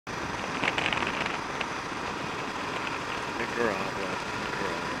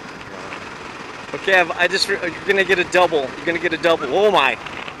Okay, you're gonna get a double. You're gonna get a double. Oh my!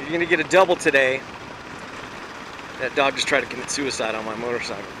 You're gonna get a double today. That dog just tried to commit suicide on my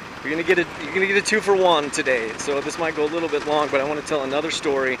motorcycle. You're gonna get a 2-for-1 today. So this might go a little bit long, but I want to tell another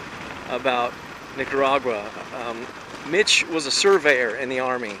story about Nicaragua. Mitch was a surveyor in the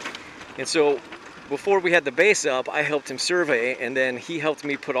Army, and so before we had the base up, I helped him survey, and then he helped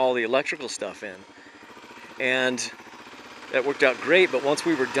me put all the electrical stuff in. And that worked out great, but once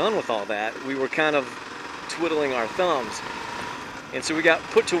we were done with all that, we were kind of twiddling our thumbs. And so we got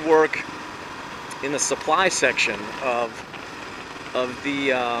put to work in the supply section of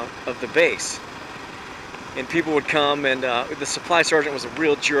the base. And people would come, and the supply sergeant was a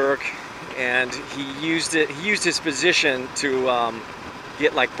real jerk, and he used his position to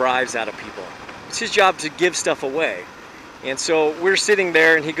get like bribes out of people. It's his job to give stuff away. And so we're sitting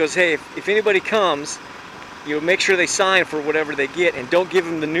there, and he goes, "Hey, if anybody comes, you know, make sure they sign for whatever they get, and don't give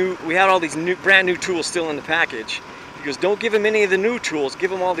them the new." We had all these brand new tools still in the package. He goes, "Don't give them any of the new tools. Give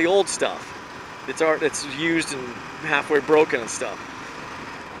them all the old stuff that's used and halfway broken and stuff."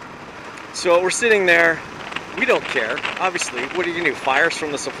 So we're sitting there. We don't care, obviously. What are you gonna do? Fire us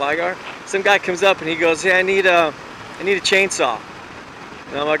from the supply car? Some guy comes up and he goes, "Hey, I need a chainsaw."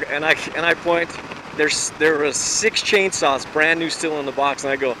 And I'm like, and I point. There were 6 chainsaws, brand new, still in the box,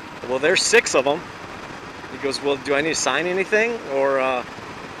 and I go, "Well, there's 6 of them." He goes, "Well, do I need to sign anything?" Or, I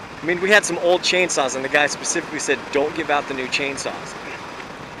mean, we had some old chainsaws, and the guy specifically said, "Don't give out the new chainsaws."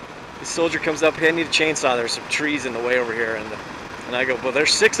 The soldier comes up, "Hey, I need a chainsaw. There's some trees in the way over here." And I go, "Well,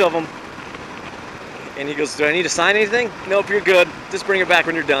 there's 6 of them." And he goes, "Do I need to sign anything?" "Nope, you're good. Just bring it back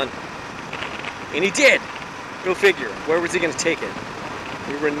when you're done." And he did. Go figure. Where was he going to take it?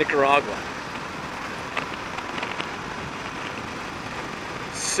 We were in Nicaragua.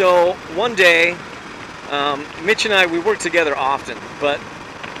 So one day, Mitch and I, we work together often, but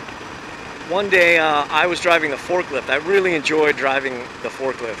one day I was driving the forklift. I really enjoyed driving the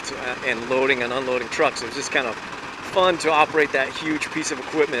forklift and loading and unloading trucks. It was just kind of fun to operate that huge piece of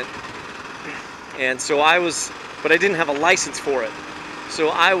equipment. And so but I didn't have a license for it. So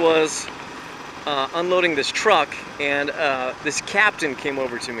I was unloading this truck, and this captain came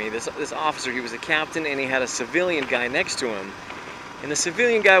over to me, this officer. He was a captain, and he had a civilian guy next to him. And the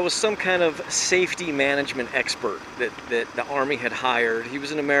civilian guy was some kind of safety management expert that the Army had hired. He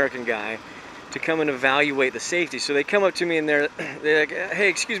was an American guy to come and evaluate the safety. So they come up to me, and they're like, "Hey,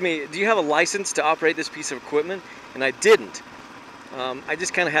 excuse me, do you have a license to operate this piece of equipment?" And I didn't. I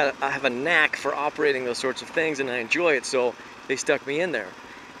just kind of I have a knack for operating those sorts of things, and I enjoy it, so they stuck me in there.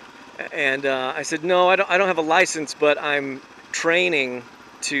 And I said, "No, I don't have a license, but I'm training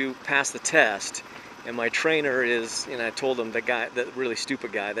to pass the test. And my trainer is," and I told him, that really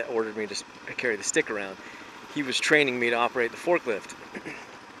stupid guy that ordered me to carry the stick around, he was training me to operate the forklift,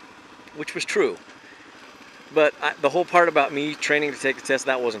 which was true. But the whole part about me training to take the test,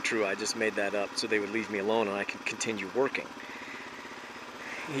 that wasn't true. I just made that up so they would leave me alone and I could continue working.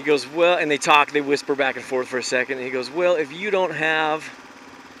 He goes, "Well," and they whisper back and forth for a second, and he goes, "Well, if you don't have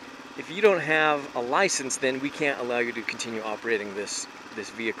a license, then we can't allow you to continue operating this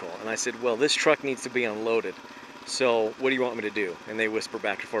vehicle." And I said, "Well, this truck needs to be unloaded, so what do you want me to do?" And they whisper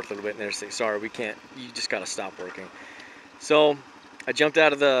back and forth a little bit, and they say, "Sorry, we can't. You just got to stop working." So I jumped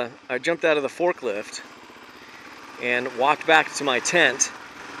out of the forklift and walked back to my tent.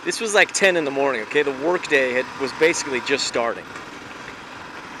 This was like 10 in the morning. Okay, the work day was basically just starting.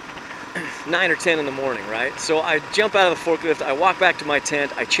 9 or 10 in the morning, right? So I jump out of the forklift, I walk back to my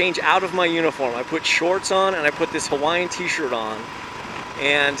tent, I change out of my uniform, I put shorts on, and I put this Hawaiian t-shirt on,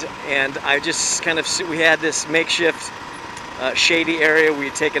 and I just kind of, we had this makeshift shady area. We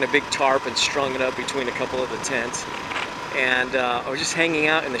had taken a big tarp and strung it up between a couple of the tents, and I was just hanging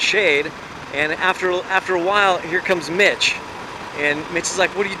out in the shade. And after a while, here comes Mitch, and Mitch is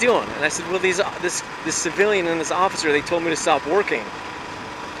like, "What are you doing?" And I said, "Well, this civilian and this officer, they told me to stop working."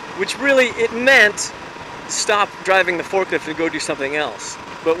 Which really, it meant stop driving the forklift and go do something else.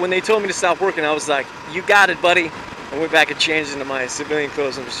 But when they told me to stop working, I was like, "You got it, buddy." I went back and changed into my civilian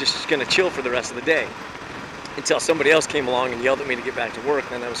clothes and was just going to chill for the rest of the day. Until somebody else came along and yelled at me to get back to work,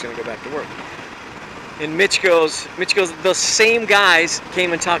 and then I was going to go back to work. And Mitch goes, "The same guys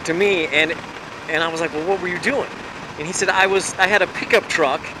came and talked to me," and I was like, "Well, what were you doing?" And he said, I had a pickup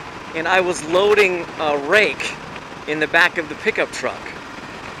truck, and I was loading a rake in the back of the pickup truck."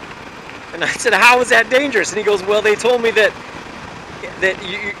 And I said, "How is that dangerous?" And he goes, "Well, they told me that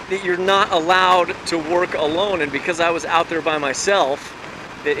you're not allowed to work alone, and because I was out there by myself,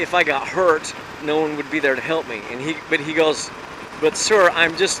 that if I got hurt, no one would be there to help me." And he goes, "But sir,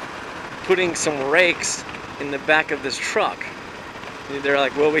 I'm just putting some rakes in the back of this truck. They're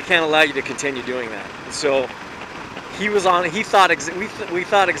like, well, we can't allow you to continue doing that. And so he was on. He thought we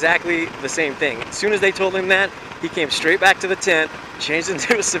thought exactly the same thing. As soon as they told him that, he came straight back to the tent, changed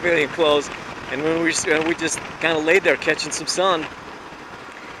into his civilian clothes, and when we just kind of laid there catching some sun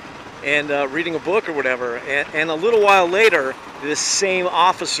and reading a book or whatever. And a little while later, this same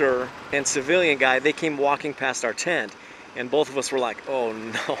officer and civilian guy, they came walking past our tent, and both of us were like, oh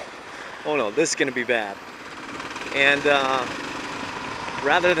no, this is gonna be bad. And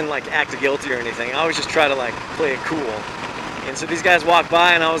rather than like act guilty or anything, I always just try to like play it cool. And so these guys walked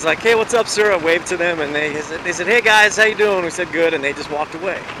by, and I was like, hey, what's up, sir? I waved to them, and they said, hey guys, how you doing? We said good, and they just walked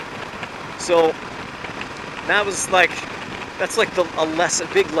away. So that was like, that's like a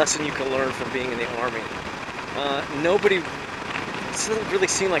big lesson you can learn from being in the Army. It doesn't really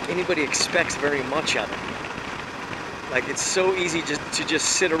seem like anybody expects very much of it. Like, it's so easy to just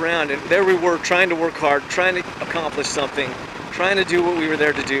sit around, and there we were trying to work hard, trying to accomplish something, trying to do what we were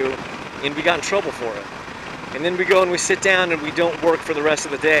there to do, and we got in trouble for it. And then we go and we sit down and we don't work for the rest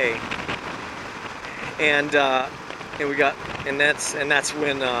of the day. And that's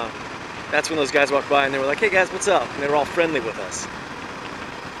when those guys walked by and they were like, hey guys, what's up? And they were all friendly with us.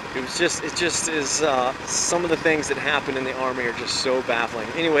 It just is some of the things that happen in the Army are just so baffling.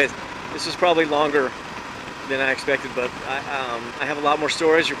 Anyways, this was probably longer than I expected, but I have a lot more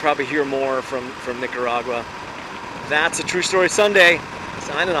stories. You'll probably hear more from Nicaragua. That's a True Story Sunday.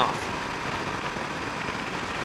 Signing off.